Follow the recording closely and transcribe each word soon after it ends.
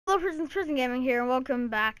Prison Gaming here, and welcome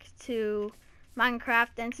back to Minecraft.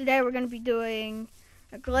 And today we're going to be doing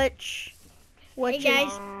a glitch. Hey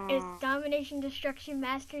guys, it's Domination Destruction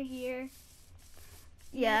Master here.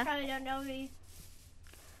 Yeah. You probably don't know me.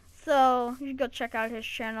 So you should go check out his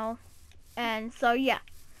channel. And so yeah.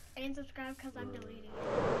 And subscribe because I'm deleting it.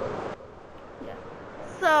 Yeah.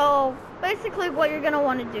 So basically, what you're going to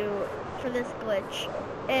want to do for this glitch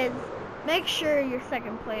is make sure you're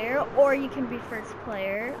second player, or you can be first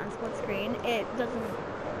player on split screen.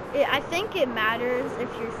 I think it matters if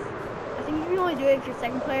you're, I think you can only do it if you're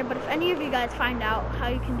second player, but if any of you guys find out how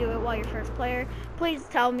you can do it while you're first player, please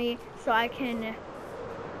tell me so I can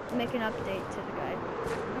make an update to the guide.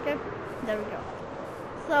 Okay, there we go.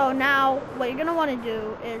 So now, what you're gonna want to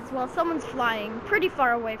do is, while someone's flying pretty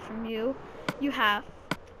far away from you, you have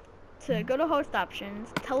to go to host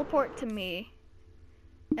options, teleport to me,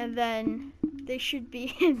 and then they should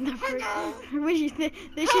be in the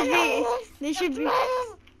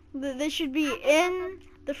they should be in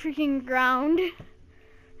the freaking ground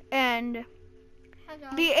and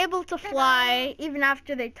be able to fly even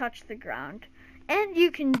after they touch the ground. And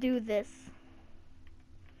you can do this.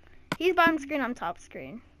 He's bottom screen, I'm top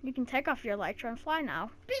screen. You can take off your elytra and fly now.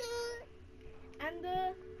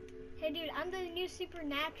 Hey dude, I'm the new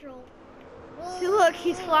supernatural. See, look,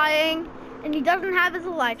 he's flying, and he doesn't have his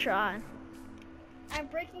elytra on. I'm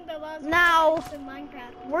breaking the laws now, of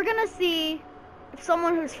Minecraft. We're gonna see if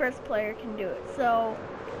someone who's first player can do it. So,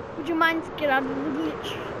 would you mind to get out of the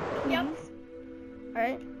glitch, please? Yep.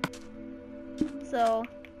 Alright. So,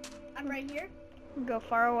 I'm right here. Go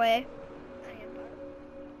far away. I am far.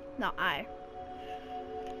 No, I.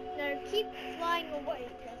 Now keep flying away.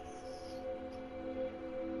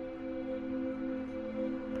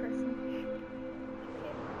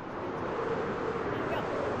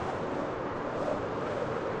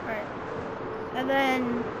 And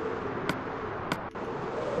then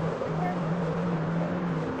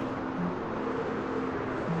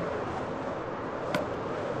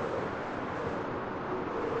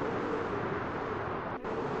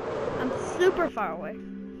I'm super far away.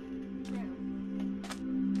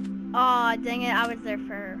 Aw, dang it, I was there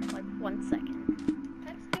for like 1 second.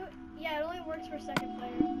 Let's do it. Yeah, it only works for second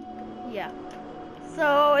player. Yeah.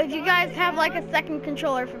 So if you guys have like a second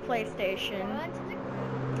controller for PlayStation,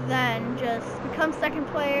 then just become second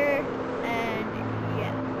player, and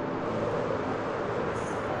yeah.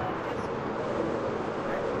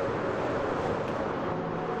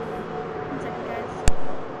 One second, guys.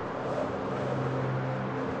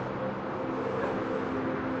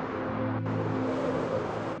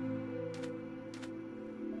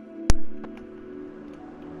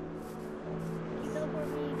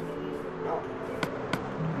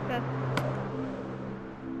 Okay.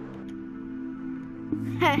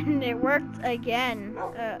 And it worked again.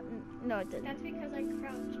 No, it didn't. That's because I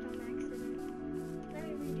crouched on accident. Let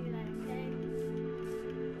me redo that, okay?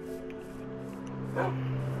 Oh.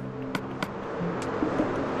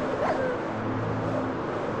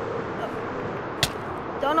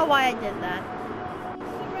 Don't know why I did that.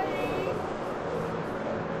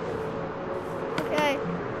 Okay.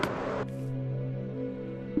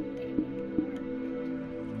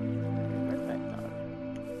 Where's that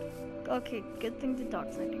dog? Okay, good thing the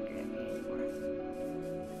dog's not gonna grab me anymore.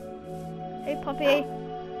 Hey, puppy.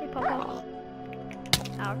 Hey, papa.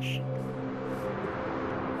 Ouch.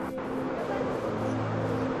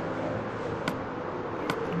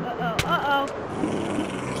 Uh-oh, uh-oh.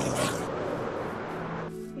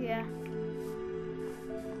 Yeah.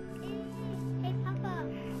 Hey, Papa.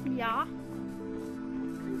 Yeah?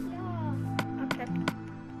 Yeah. Okay.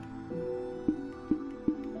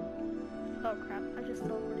 Oh, crap. I just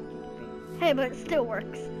teleported you to me. Hey, but it still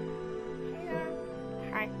works.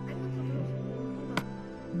 Hi.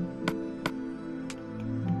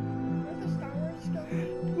 Where's the Star Wars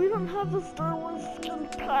skin? We don't have the Star Wars skin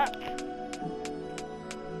pack.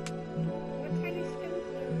 What kind of skins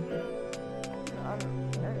do you have?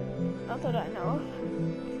 Not that I know of.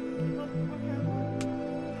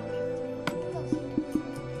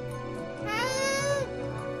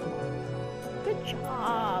 Good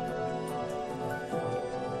job.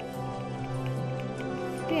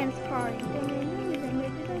 Dance party.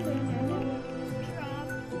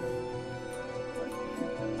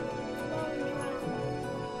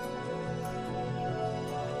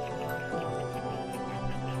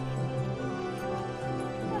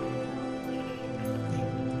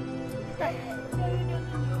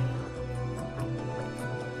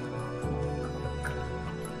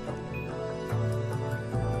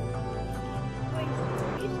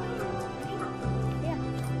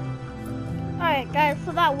 Alright guys,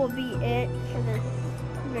 so that will be it for this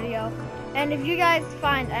video. below. And if you guys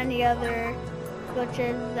find any other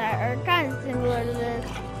glitches that are kind of similar to this,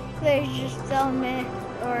 please just tell me,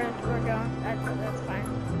 or we're going. That's fine.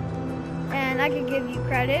 And I can give you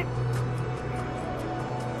credit.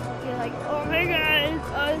 You're like, oh hey guys,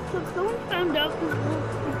 so someone found out this little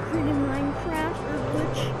secret in Minecraft or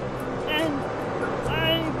glitch, and I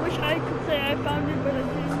wish I could say I found it, but I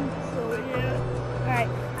didn't. So yeah. All right.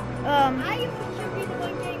 I should be the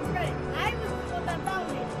one getting credit. I was the one that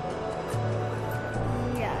found it.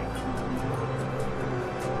 Yeah.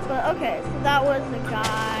 But okay, so that was the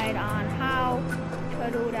guide on how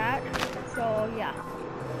to do that. So yeah.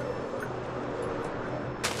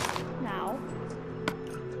 Now.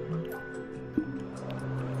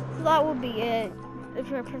 So that will be it. If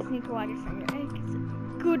you're a person, you can watch your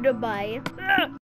finger. Goodbye.